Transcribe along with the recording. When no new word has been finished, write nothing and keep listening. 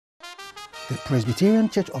The Presbyterian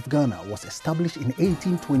Church of Ghana was established in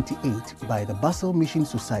 1828 by the Basel Mission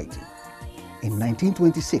Society. In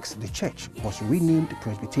 1926, the church was renamed the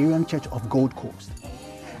Presbyterian Church of Gold Coast.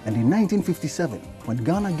 And in 1957, when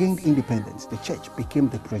Ghana gained independence, the church became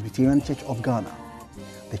the Presbyterian Church of Ghana.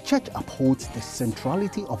 The church upholds the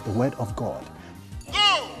centrality of the Word of God.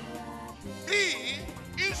 Go! Be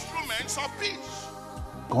instruments of peace.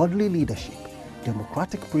 Godly leadership,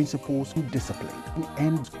 democratic principles, discipline,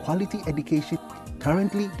 and quality education.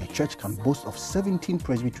 Currently, the church can boast of 17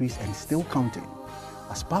 presbyteries and still counting.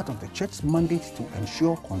 As part of the church's mandate to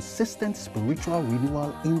ensure consistent spiritual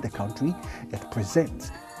renewal in the country, it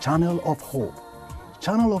presents Channel of Hope.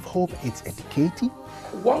 Channel of Hope is educative,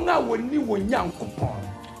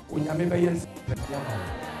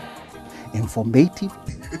 informative,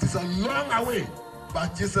 It is a long way,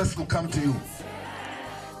 but Jesus will come to you.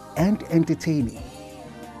 and entertaining.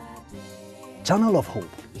 Channel of Hope,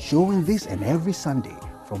 showing this and every Sunday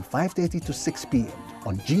from 5:30 to 6 p.m.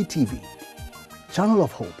 on GTV. Channel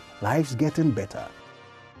of Hope, life's getting better.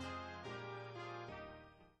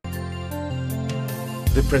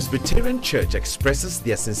 The Presbyterian Church expresses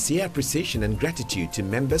their sincere appreciation and gratitude to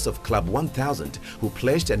members of Club 1000 who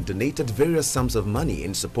pledged and donated various sums of money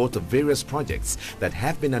in support of various projects that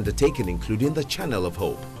have been undertaken, including the Channel of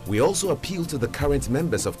Hope. We also appeal to the current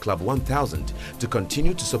members of Club 1000 to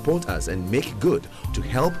continue to support us and make good, to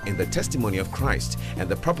help in the testimony of Christ and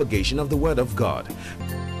the propagation of the Word of God.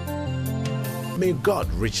 May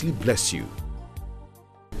God richly bless you.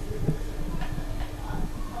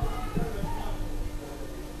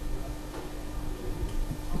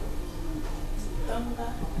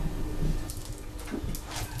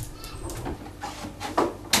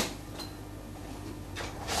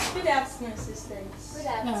 Good afternoon, sisters. Good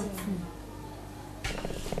afternoon.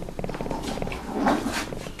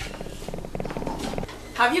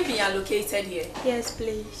 Have you been allocated here? Yes,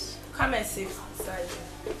 please. Come and sit beside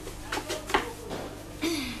you.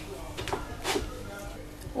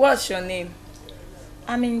 What's your name?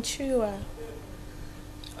 I'm in Chua.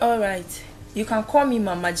 Alright. You can call me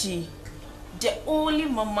Mama G, the only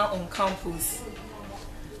mama on campus.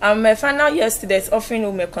 I'm a final year student offering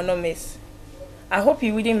home economics. I hope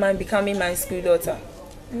you wouldn't mind becoming my school daughter.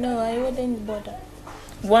 No, I wouldn't bother.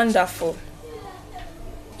 Wonderful.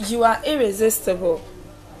 You are irresistible.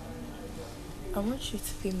 I want you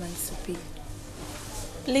to be my supi.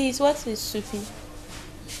 Please, what is Supi?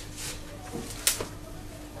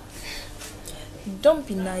 Don't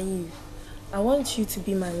be naive. I want you to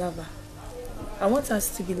be my lover. I want us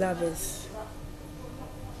to be lovers.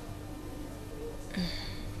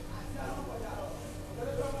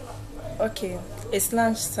 Okay, it's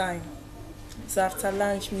lunch time. So after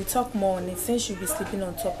lunch, we'll talk more on it since you'll be sleeping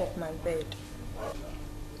on top of my bed.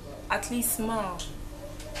 At least smile.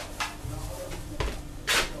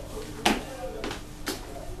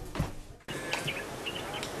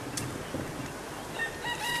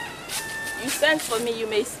 You sent for me, you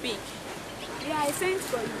may speak. Yeah, I sent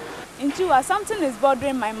for you. Intua, something is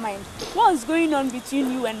bothering my mind. What's going on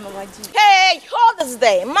between you and Mama G? Hey, hold this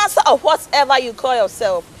there. Master of whatever you call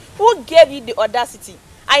yourself. Who gave you the audacity,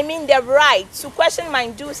 I mean the right, to question my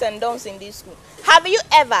do's and don'ts in this school? Have you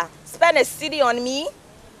ever spent a city on me?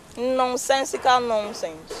 Nonsensical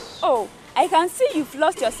nonsense. Oh, I can see you've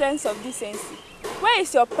lost your sense of decency. Where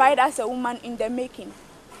is your pride as a woman in the making?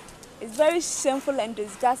 It's very shameful and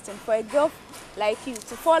disgusting for a girl like you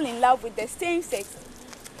to fall in love with the same sex,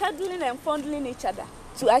 cuddling and fondling each other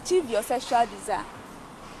to achieve your sexual desire.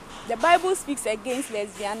 The Bible speaks against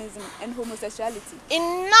lesbianism and homosexuality.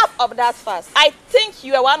 Enough of that fast. I think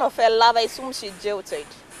you are one of her lovers whom she jilted.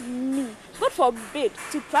 Me? God forbid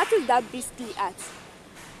to practice that beastly act.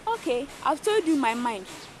 Okay, I've told you my mind.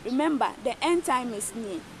 Remember, the end time is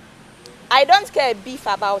near. I don't care a beef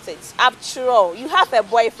about it. After all, you have a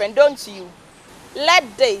boyfriend, don't you?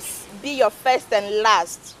 Let this be your first and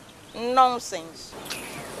last. Nonsense.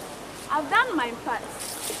 I've done my part.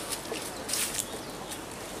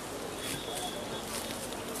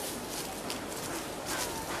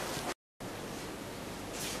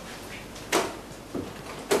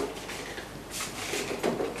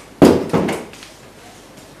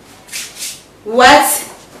 What?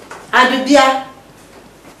 Adubia?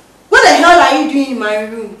 What the hell are you doing in my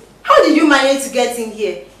room? How did you manage to get in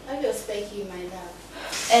here? I just thank you, my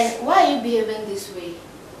love. And why are you behaving this way?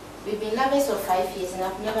 We've been lovers for 5 years and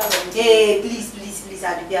I've never been. Hey, please,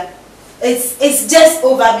 Adubia. It's just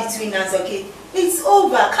over between us, okay? It's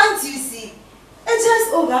over, can't you see? It's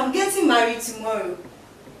just over. I'm getting married tomorrow.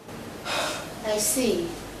 I see.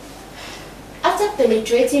 After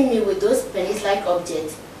penetrating me with those penis-like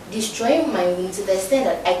objects, destroying my womb to the extent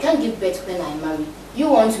that I can't give birth when I marry. You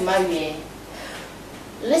want to marry, eh?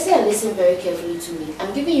 Listen very carefully to me.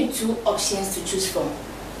 I'm giving you 2 options to choose from.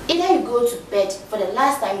 Either you go to bed for the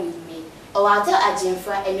last time with me, or I'll tell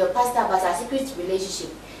Ajinfra and your pastor about our secret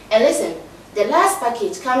relationship. And listen, the last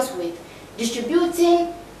package comes with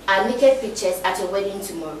distributing our naked pictures at your wedding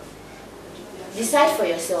tomorrow. Decide for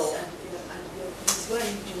yourself. Why are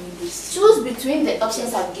you doing this? Choose between the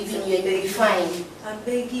options I've given you and you'll be fine. I'm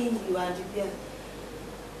begging you, Adibia.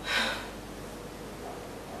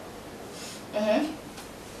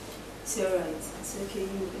 It's alright. It's okay.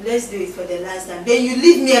 Let's do it for the last time. Then you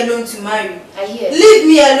leave me alone to marry. I hear. Leave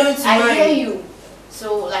me alone to marry. I hear you.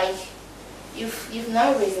 So like, you've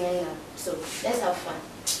now risen now. So let's have fun.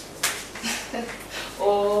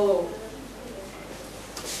 Oh.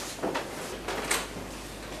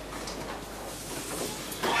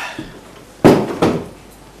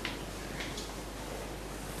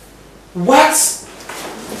 What?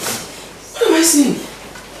 What am I seeing?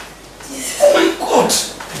 Oh my God!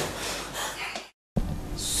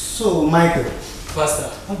 So, Michael, Pastor.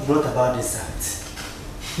 what brought about this act?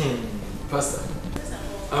 Pastor,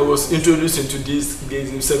 I was introduced into this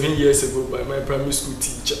Gayism 7 years ago by my primary school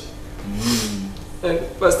teacher. And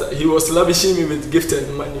Pastor, he was lavishing me with gift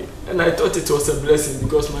and money. And I thought it was a blessing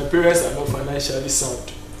because my parents are not financially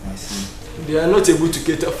sound. I see. They are not able to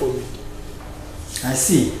cater for me. I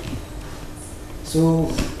see. So,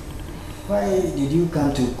 why did you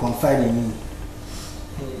come to confide in me?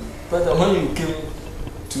 Pastor, when you came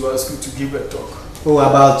to our school to give a talk. Oh,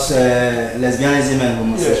 about lesbianism and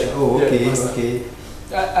homosexuality. Yeah, Oh, okay, yeah, okay.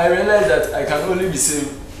 I realized that I can only be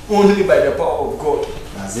saved only by the power of God.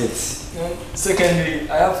 That's it. And secondly,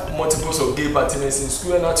 I have multiples of gay partners in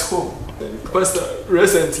school and at home. Pastor,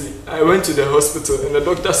 recently I went to the hospital and the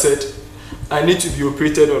doctor said I need to be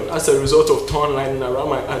operated on as a result of torn lining around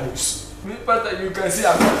my anus. Pastor, you can see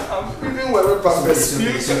I'm even wearing pampers.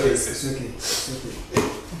 It's okay.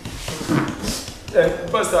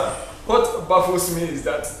 And Pastor, what baffles me is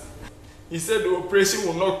that he said the operation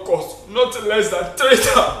will not cost not less than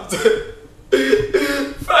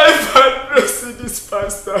 3,500 cedis,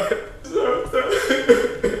 Pastor.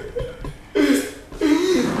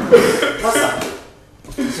 Pastor,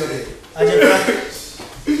 it's okay. Ajay,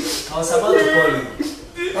 I was about to call you.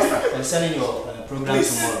 Pastor, concerning your program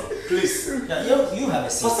tomorrow. Please. Yeah, you have a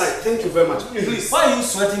seat. Pastor, thank you very much. Please. Why are you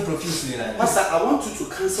sweating profusely like this? Pastor, I want you to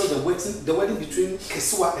cancel the wedding between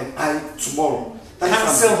Kesua and I tomorrow.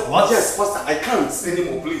 Cancel what? Yes, Pastor, I can't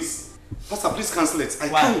anymore, please. Pastor, please cancel it. I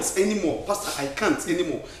can't anymore. Pastor, I can't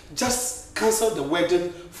anymore. Just cancel the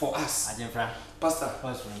wedding for us. Ajay, Pastor,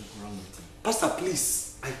 what's wrong with you? Pastor, please.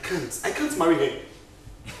 I can't marry her.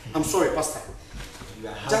 I'm sorry, Pastor.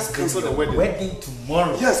 Just cancel the wedding. Wedding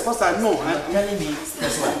tomorrow. Yes, Pastor, I know. You're telling me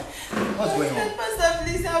that's why. What's going on? Pastor,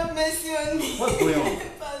 please have mercy on me. What's going on?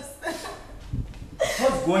 Pastor.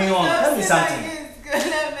 What's going on? Tell me something.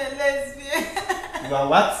 I'm a lesbian. You are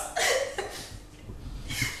what?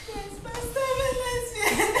 Yes, Pastor, I'm a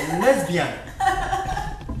lesbian. Lesbian.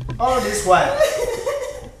 All this while.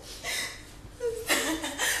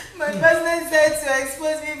 My pastor said to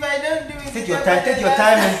expose me if I don't do it. Take your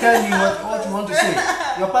time and tell me what you want to say.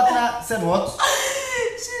 Your partner said what?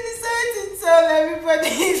 She decided to tell everybody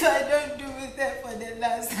if I don't do with her for the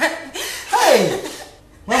last time. Hey!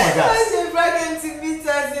 When was that? Pastor came to meet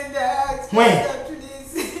us in the house. When? Pastor,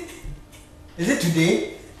 please. Is it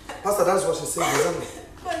today? Pastor, that's what she said, exactly.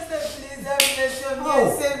 Pastor, please have mercy on me Oh.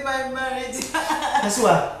 and save my marriage. Guess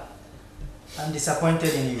what? I'm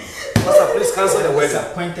disappointed in you. Pastor, please cancel the I'm wedding.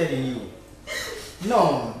 disappointed in you.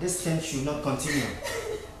 No, this thing should not continue.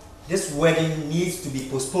 This wedding needs to be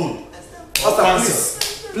postponed.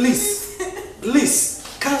 Pastor, please,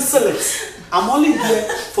 cancel it. I'm only here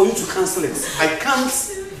for you to cancel it. I can't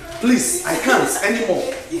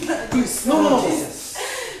anymore. Please, no.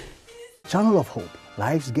 Channel of Hope,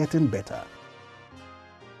 lives getting better.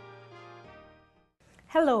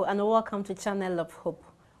 Hello and welcome to Channel of Hope.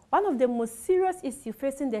 One of the most serious issues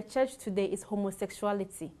facing the church today is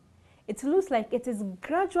homosexuality. It looks like it is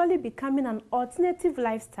gradually becoming an alternative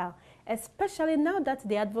lifestyle, especially now that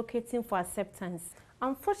they are advocating for acceptance.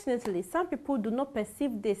 Unfortunately, some people do not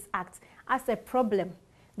perceive this act as a problem.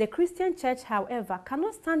 The Christian church, however,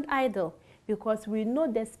 cannot stand idle because we know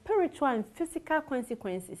the spiritual and physical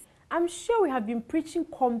consequences. I'm sure we have been preaching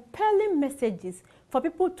compelling messages for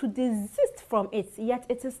people to desist from it, yet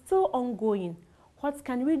it is still ongoing. What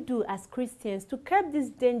can we do as Christians to curb this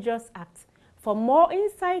dangerous act? For more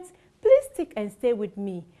insights, please stick and stay with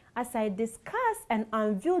me as I discuss and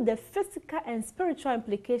unveil the physical and spiritual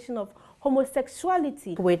implication of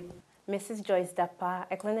homosexuality with Mrs. Joyce Dapa,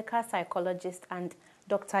 a clinical psychologist, and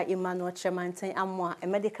Dr. Emmanuel Tremantin Amwa, a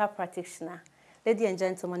medical practitioner. Ladies and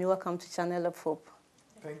gentlemen, welcome to Channel of Hope.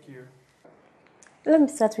 Thank you. Let me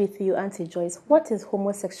start with you, Auntie Joyce. What is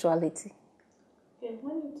homosexuality? Okay,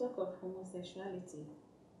 when you talk of homosexuality,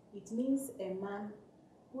 it means a man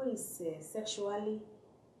who is sexually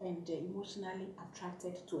and emotionally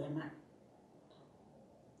attracted to a man.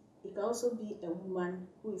 It can also be a woman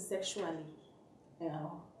who is sexually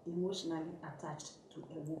emotionally attached to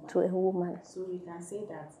a woman. To a woman. So we can say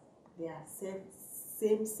that they are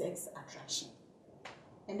same-sex attraction.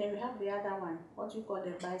 And then we have the other one, what you call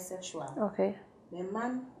the bisexual. Okay. The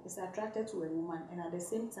man is attracted to a woman and at the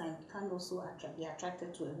same time can also be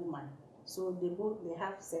attracted to a woman. So they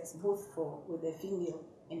have sex both with a female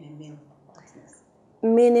and a male partners.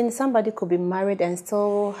 Meaning somebody could be married and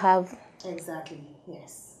still have... Exactly,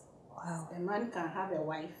 yes. Wow. A man can have a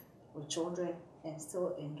wife with children and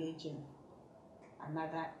still engage in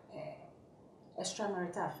another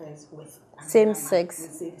extramarital affairs with same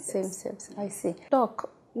sex. I see. Doc,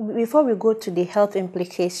 before we go to the health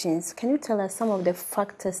implications, can you tell us some of the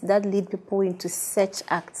factors that lead people into such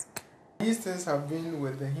acts? These things have been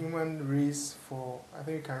with the human race for, I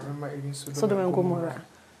think you can remember even Sodom and Gomorrah.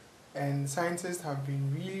 And scientists have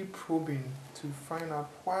been really probing to find out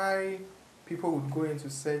why people would go into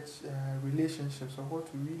such relationships, or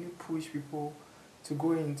what would really push people to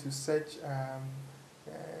go into such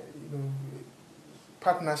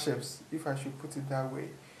partnerships, if I should put it that way.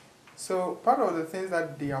 So part of the things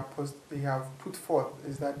that they have put forth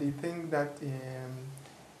is that they think that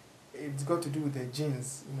it's got to do with their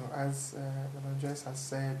genes, as Joyce has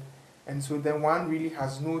said, and so then one really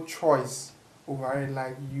has no choice over it,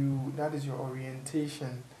 like that is your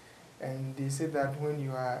orientation. And they say that when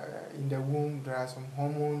you are in the womb, there are some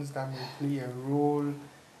hormones that may play a role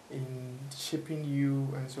in shaping you,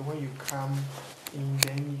 and so when you come in,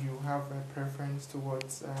 then you have a preference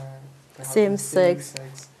towards same sex.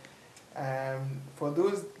 For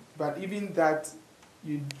those, but even that,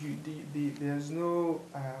 there's no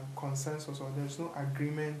consensus, or there's no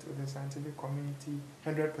agreement with the scientific community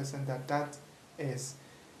 100% that is.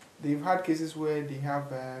 They've had cases where they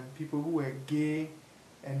have people who were gay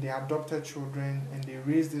and they adopted children and they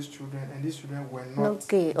raised these children, and these children were not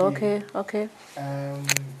gay. Okay.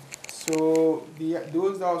 So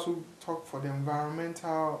those that also talk for the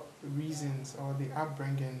environmental reasons or the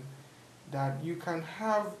upbringing, that you can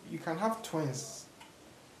have twins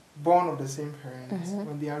born of the same parents.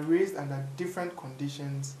 When they are raised under different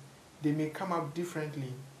conditions, they may come up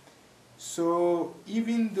differently. So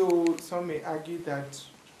even though some may argue that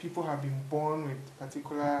people have been born with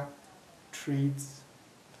particular traits,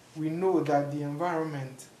 we know that the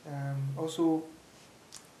environment also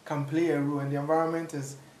can play a role, and the environment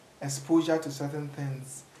is exposure to certain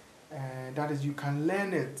things. That is, you can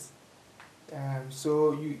learn it.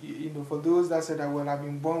 So for those that say that, well, I've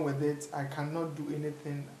been born with it, I cannot do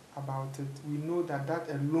anything about it, we know that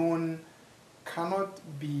alone cannot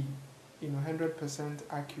be 100%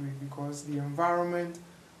 accurate, because the environment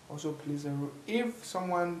also plays a role. If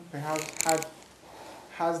someone perhaps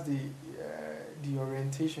has the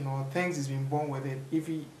orientation, or thinks he's been born with it, if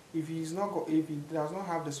he does not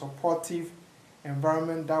have the supportive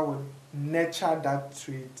environment that would nurture that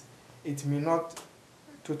trait, it may not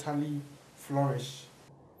totally flourish.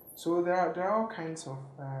 So there are all kinds of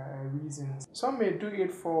reasons. Some may do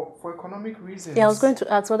it for economic reasons. Yeah, I was going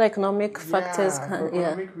to ask what economic factors can. For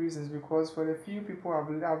economic reasons, because for a few people,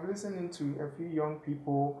 I've listened to a few young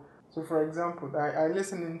people. So, for example, I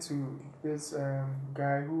listened to this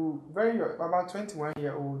guy who about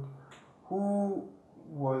 21-year-old, who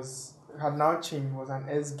had now changed, was an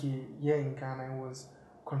SG here in Ghana, and was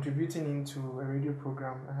contributing into a radio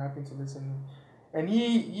program. I happened to listen, and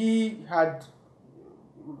he had,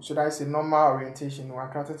 should I say, normal orientation, or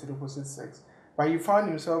attracted to the opposite sex, but he found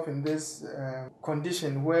himself in this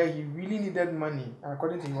condition where he really needed money.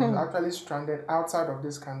 According to him, he was actually stranded outside of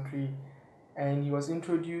this country. And he was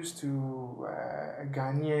introduced to a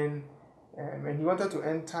Ghanaian, and he wanted to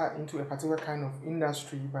enter into a particular kind of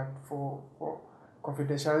industry, but for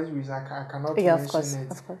confidentiality reasons, I cannot mention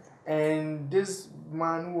it. Of course. And this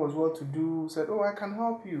man, who was well-to-do, said, "Oh, I can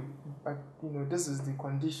help you, but this is the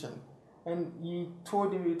condition." And he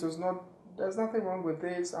told him there's nothing wrong with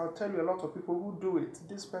this. I'll tell you a lot of people who do it.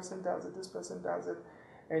 This person does it. This person does it.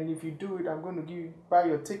 And if you do it, I'm going to buy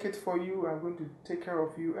your ticket for you. I'm going to take care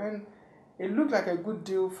of you. And it looked like a good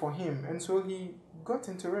deal for him, and so he got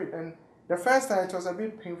into it. And the first time it was a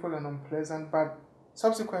bit painful and unpleasant, but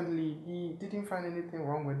subsequently he didn't find anything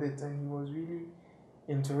wrong with it, and he was really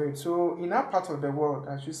into it. So in our part of the world,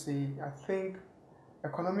 I should say, I think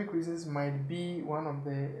economic reasons might be one of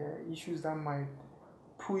the issues that might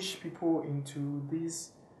push people into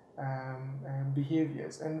these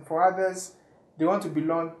behaviors. And for others, they want to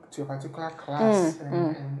belong to a particular class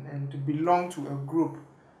and to belong to a group.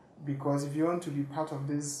 Because if you want to be part of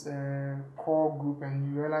this core group and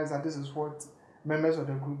you realize that this is what members of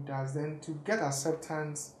the group does, then to get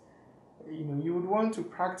acceptance, you would want to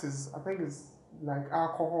practice. I think it's like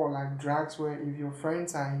alcohol, like drugs, where if your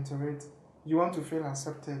friends are into it, you want to feel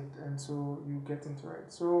accepted, and so you get into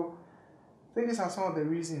it. So I think these are some of the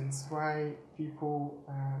reasons why people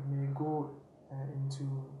may go into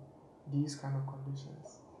these kind of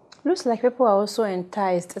conditions. Looks like people are also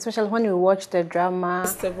enticed, especially when you watch the drama.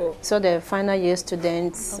 So the final year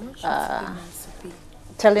students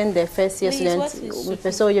telling the first year students with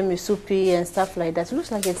Pesoye Misupi and stuff like that. It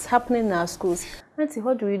looks like it's happening in our schools. Auntie,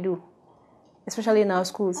 what do we do? Especially in our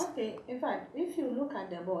schools. Okay, in fact, if you look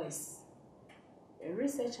at the boys,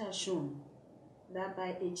 research has shown that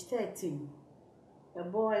by age 13, the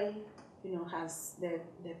boy, has the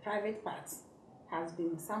private parts has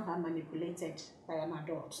been somehow manipulated by an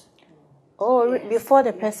adult. Oh, yes. Before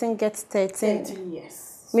the person gets 13? 13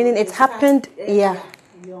 years. Meaning so it happened,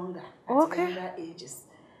 younger, okay. Younger ages.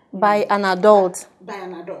 By an adult? By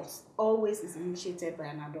an adult. Always is initiated by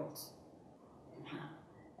an adult.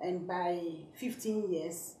 And by 15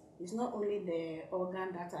 years, it's not only the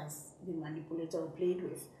organ that has been manipulated or played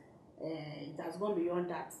with. It has gone beyond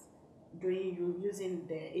that, using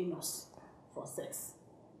the anus for sex.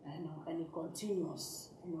 And it continues,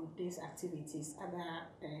 these activities, other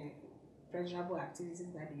pleasurable activities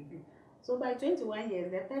that they do. So by 21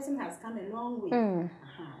 years, the person has come a long way.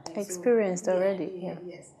 Experienced so, already.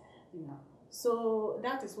 Yes. So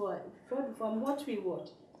that is what, from what we watch,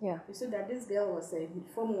 you see that this girl was a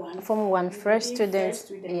Form 1. Form 1, fresh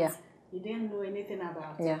student. Yeah. He didn't know anything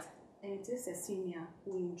about it. And it is a senior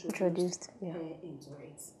who introduced her into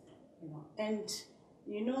it. And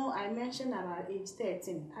I mentioned about age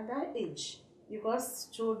 13. At that age, because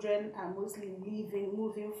children are mostly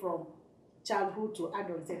moving from childhood to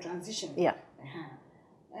adult, it's a transition.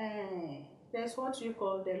 There's what you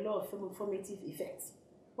call the law of formative effects.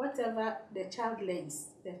 Whatever the child learns,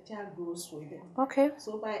 the child grows with it. Okay.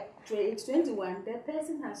 So by age 21,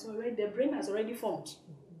 the brain has already formed.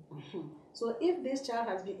 So if this child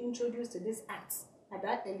has been introduced to this act at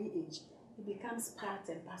that early age, it becomes part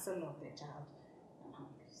and parcel of the child.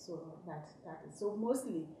 So so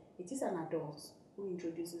mostly it is an adult who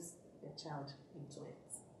introduces the child into it.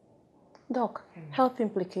 Doc, health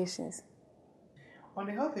implications. On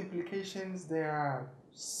the health implications, there are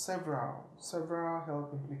several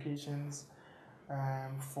health implications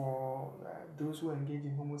for those who engage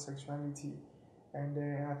in homosexuality, and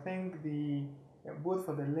I think both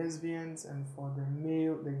for the lesbians and for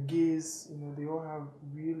the gays, they all have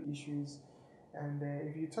real issues. And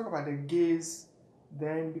if you talk about the gays,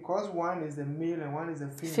 then because one is the male and one is the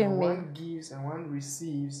female, one gives and one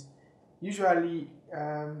receives, usually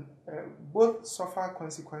both suffer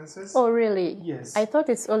consequences. Oh, really? Yes. I thought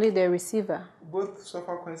it's only the receiver. Both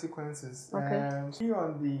suffer consequences. Okay.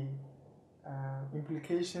 On the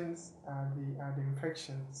implications are the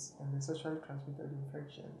infections and the sexually transmitted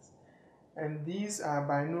infections. And these are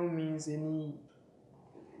by no means any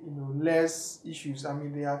less issues. I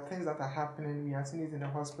mean, there are things that are happening. We are seeing it in the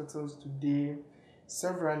hospitals today,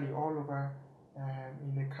 severally all over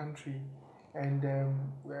in the country. And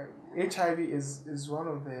HIV is one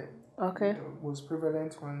of the most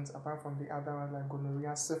prevalent ones, apart from the other ones like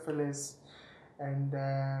gonorrhea, syphilis, and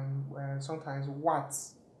sometimes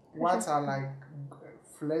warts. Warts are like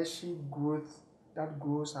fleshy growth that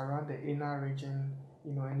grows around the inner region,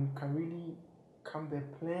 and it can really come there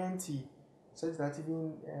plenty, such that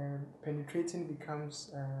even penetrating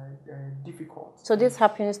becomes difficult. So this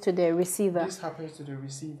happens to the receiver? This happens to the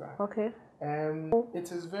receiver. Okay.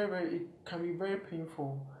 It is it can be very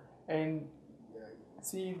painful. And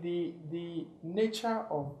see, the nature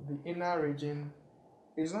of the inner region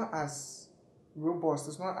is not as robust,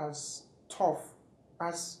 it's not as tough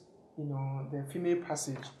as the female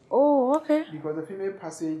passage. Oh, okay. Because the female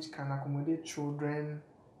passage can accommodate children,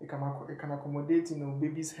 it can accommodate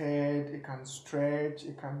baby's head, it can stretch,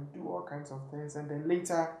 it can do all kinds of things, and then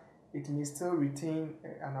later it may still retain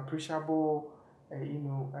an appreciable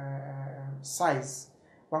size.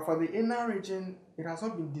 But for the inner region, it has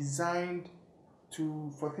not been designed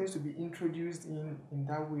for things to be introduced in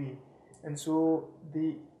that way, and so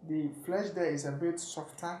the flesh there is a bit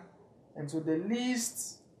softer, and so the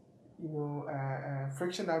least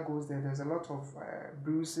friction that goes there, there's a lot of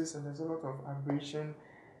bruises and there's a lot of abrasion,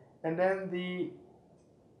 and then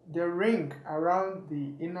the ring around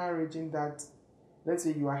the inner region that let's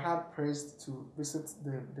say you are hard pressed to visit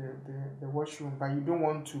the washroom, but you don't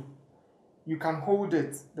want to, you can hold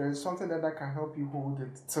it. There is something that can help you hold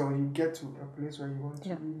it till you get to a place where you want to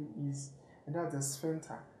really ease, and that's the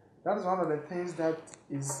sphincter. That is one of the things that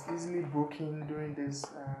is easily broken during this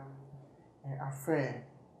affair.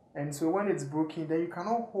 And so when it's broken, then you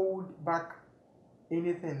cannot hold back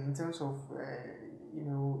anything in terms of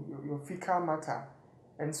your fecal matter.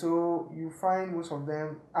 And so you find most of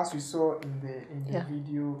them, as we saw in the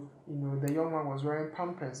video, the young man was wearing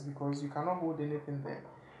pampers because you cannot hold anything there.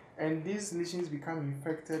 And these lesions become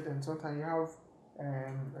infected, and sometimes you have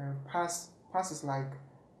passes like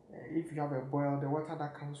if you have a boil, the water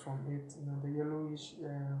that comes from it, the yellowish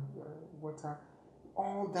water,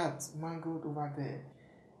 all that mangled over there.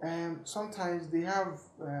 Sometimes they have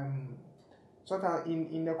sometimes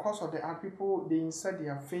in the course of the act, people, they insert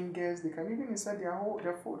their fingers, they can even insert their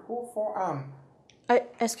whole forearm.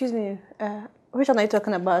 Excuse me, which one are you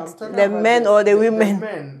talking about? Talking the about men or the women? The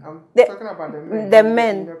men. I'm talking about the men. The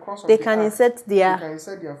men. In the course of they the can act, insert their... They can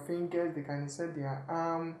insert their fingers, they can insert their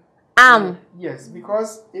arm. Arm? Yes,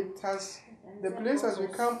 because the place has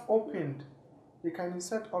become opened. They can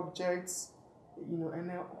insert objects,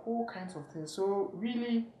 and whole kinds of things. So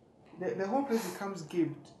really, the whole place becomes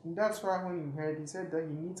gaped. And that's why when you heard, he said that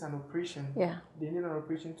he needs an operation. Yeah. They need an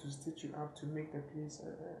operation to stitch you up to make the place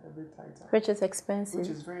a bit tighter. Which is expensive. Which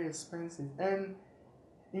is very expensive. And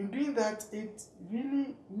in doing that, it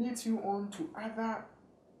really leads you on to other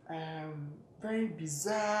very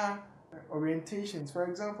bizarre orientations. For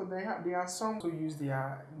example, there are some who use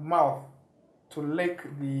their mouth to lick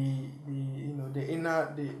the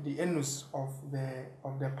anus of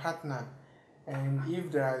the partner, and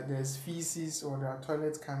if there's feces or there are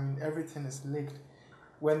toilets coming, everything is licked.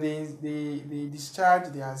 When they discharge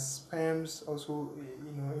their sperms also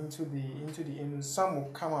into the anus, some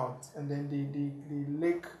will come out, and then they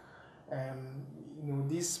lick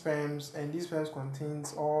these sperms, and these sperms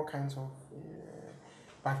contains all kinds of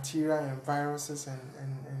bacteria and viruses and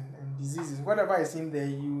diseases. Whatever is in there,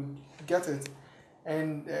 you get it.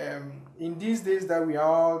 And in these days that we are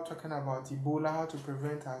all talking about Ebola, how to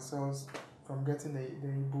prevent ourselves from getting the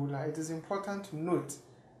Ebola, it is important to note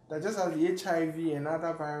that just as the HIV and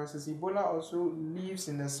other viruses, Ebola also lives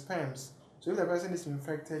in the sperms. So if the person is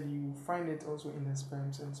infected, you find it also in the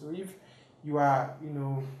sperms. And so if you are,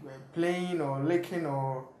 playing or licking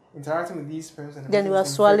or interacting with these sperms, and then you are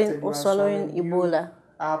swallowing Ebola. You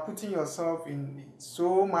are putting yourself in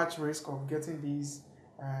so much risk of getting these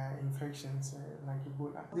infections like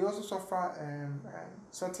Ebola. They also suffer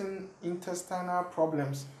certain intestinal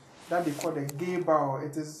problems that they call the gay bowel.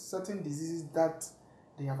 It is certain diseases that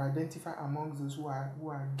they have identified among those who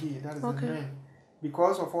are gay, that is the men.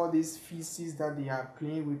 Because of all these feces that they are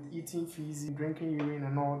playing with, eating feces, drinking urine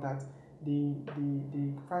and all that, they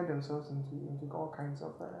find themselves into all kinds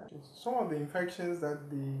of some of the infections that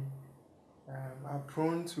they are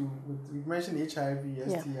prone to. We've mentioned HIV,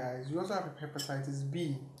 STIs. You also have hepatitis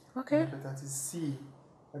B, and hepatitis C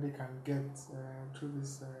that they can get through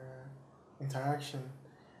this interaction.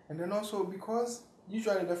 And then also because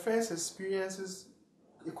usually the first experiences,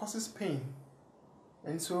 it causes pain.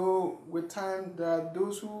 And so with time, there are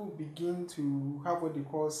those who begin to have what they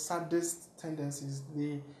call sadist tendencies.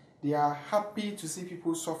 They are happy to see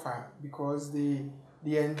people suffer because they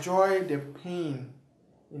enjoy the pain.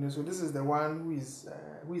 So this is the one who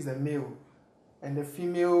is a male, and the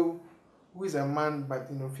female who is a man, but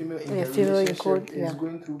female in the relationship is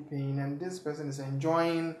going through pain, and this person is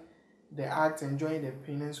enjoying the act, enjoying the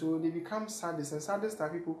pain, and so they become sadists. And sadists are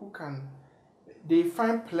people who they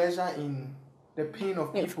find pleasure in the pain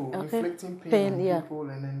of people, inflicting pain on people,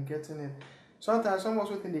 and then getting it. Sometimes some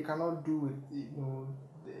also think they cannot do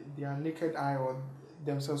with their naked eye or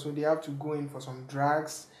themselves, so they have to go in for some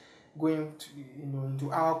drugs, going to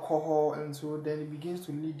into alcohol, and so then it begins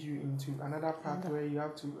to lead you into another path where you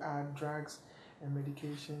have to add drugs and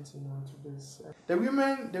medications to this. The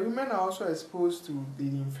women are also exposed to the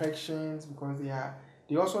infections because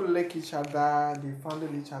they also lick each other, they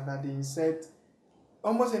fondle each other, they insert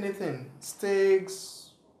almost anything,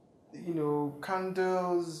 sticks,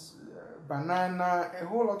 candles, banana, a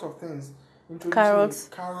whole lot of things.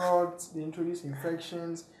 Carrots, they introduce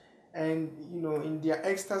infections, and in their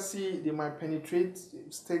ecstasy they might penetrate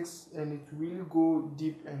sticks, and it really go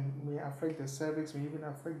deep and may affect the cervix, may even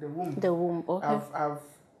affect the womb. I've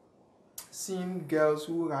seen girls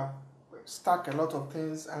who have stuck a lot of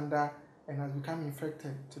things under and has become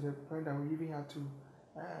infected to the point that we even have to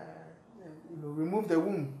remove the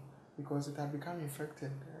womb because it had become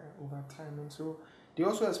infected over time. And so they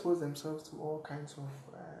also expose themselves to all kinds of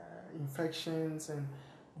infections and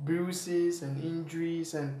bruises and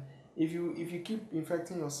injuries, and if you keep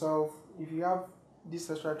infecting yourself, if you have these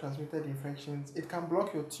sexually transmitted infections, it can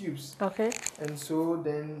block your tubes. Okay. And so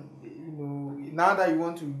then, now that you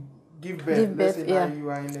want to give birth, let's say now you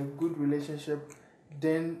are in a good relationship,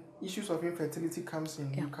 then issues of infertility comes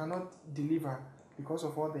in. You cannot deliver because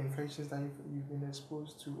of all the infections that you've been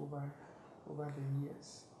exposed to over the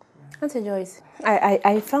years. Auntie Joyce,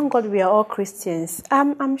 I thank God we are all Christians.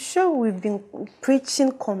 I'm sure we've been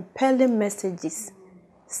preaching compelling messages.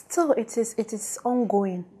 Still, it is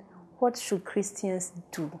ongoing. What should Christians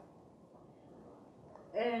do?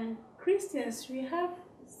 Christians, we have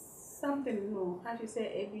something, how to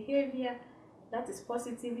say, a behavior that is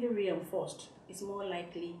positively reinforced is more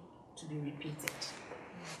likely to be repeated.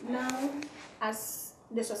 Now, as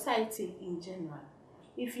the society in general,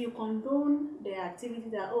 if you condone the activity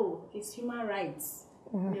that, it's human rights,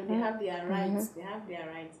 they have their rights,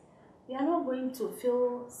 they are not going to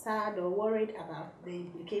feel sad or worried about the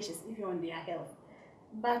implications even on their health.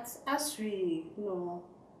 But as we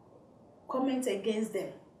comment against them,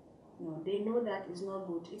 they know that it's not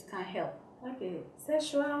good, it can help. Okay,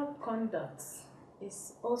 sexual conduct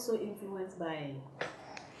is also influenced by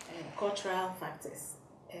cultural factors,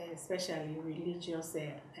 especially religious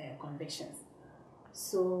convictions.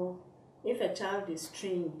 So if a child is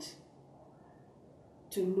trained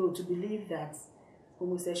to believe that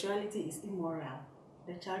homosexuality is immoral,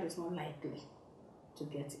 the child is not likely to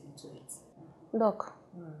get into it. Doc,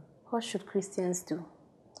 what should Christians do,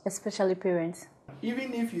 especially parents?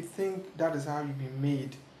 Even if you think that is how you've been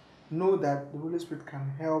made, know that the Holy Spirit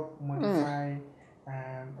can help modify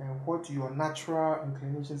what your natural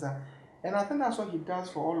inclinations are. And I think that's what He does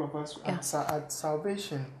for all of us at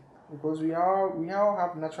salvation, because we all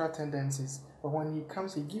have natural tendencies. But when He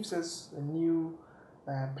comes, He gives us a new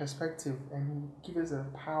perspective, and He gives us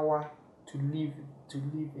a power to live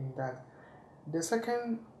in that. The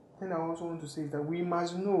second thing I also want to say is that we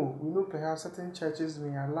must know. We know perhaps certain churches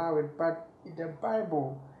may allow it, but in the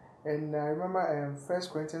Bible, and I remember 1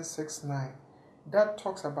 Corinthians 6:9, that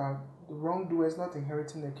talks about the wrongdoers not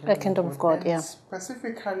inheriting the kingdom of God. And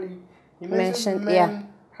specifically, He mentioned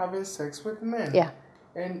men having sex with men. Yeah.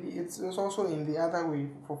 And it's also in the other way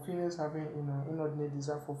for females having inordinate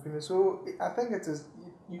desire for females. So I think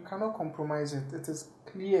you cannot compromise it. It is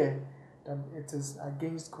clear that it is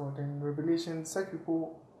against God. And in Revelation, such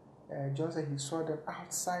people, John said he saw them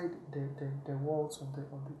outside the walls of the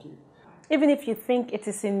gate. Even if you think it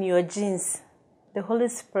is in your genes, the Holy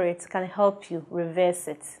Spirit can help you reverse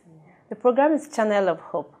it. The program is Channel of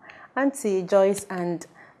Hope. Auntie Joyce and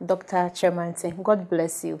Dr. Chermante, God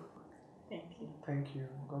bless you. Thank you.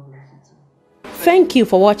 God bless you too. Thank you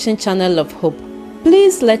for watching Channel of Hope.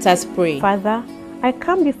 Please let us pray. Father, I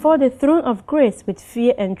come before the throne of grace with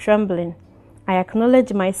fear and trembling. I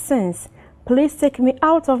acknowledge my sins. Please take me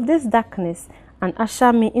out of this darkness and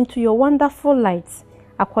usher me into your wonderful light.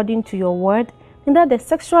 According to your word, neither the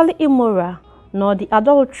sexually immoral, nor the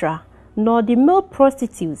adulterer, nor the male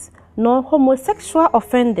prostitutes, nor homosexual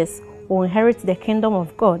offenders will inherit the kingdom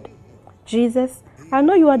of God. Jesus, I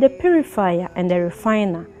know you are the purifier and the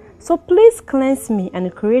refiner, so please cleanse me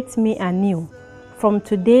and create me anew. From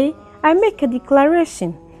today, I make a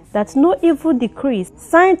declaration that no evil decrees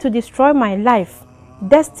signed to destroy my life,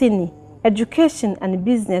 destiny, education, and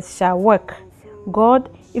business shall work. God,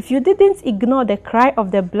 if you didn't ignore the cry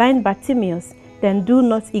of the blind Bartimaeus, then do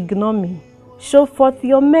not ignore me. Show forth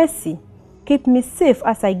your mercy. Keep me safe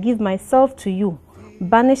as I give myself to you.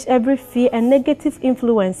 Banish every fear and negative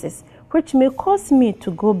influences which may cause me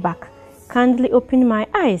to go back. Kindly open my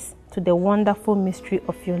eyes to the wonderful mystery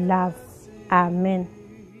of your love. Amen.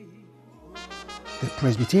 The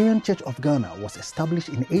Presbyterian Church of Ghana was established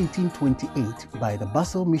in 1828 by the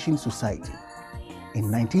Basel Mission Society.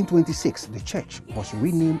 In 1926, the church was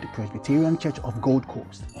renamed the Presbyterian Church of Gold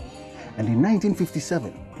Coast. And in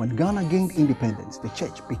 1957, when Ghana gained independence, the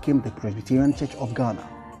church became the Presbyterian Church of Ghana.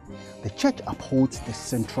 The church upholds the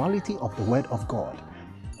centrality of the Word of God.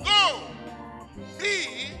 Go! Be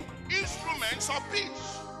instruments of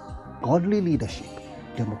peace. Godly leadership,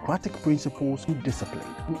 democratic principles and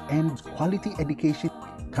discipline, and quality education.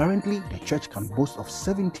 Currently, the church can boast of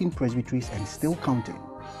 17 presbyteries and still counting.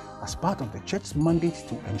 As part of the church's mandate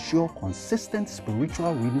to ensure consistent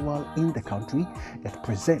spiritual renewal in the country, it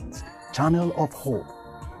presents Channel of Hope.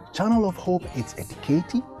 Channel of Hope is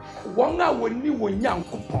educative,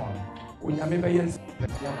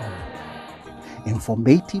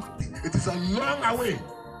 informative, It is a long way,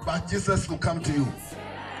 but Jesus will come to you.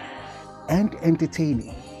 and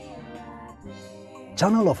entertaining.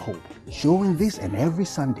 Channel of Hope, showing this and every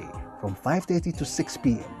Sunday from 5:30 to 6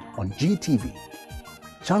 p.m. on GTV.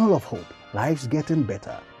 Channel of Hope, lives getting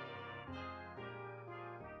better.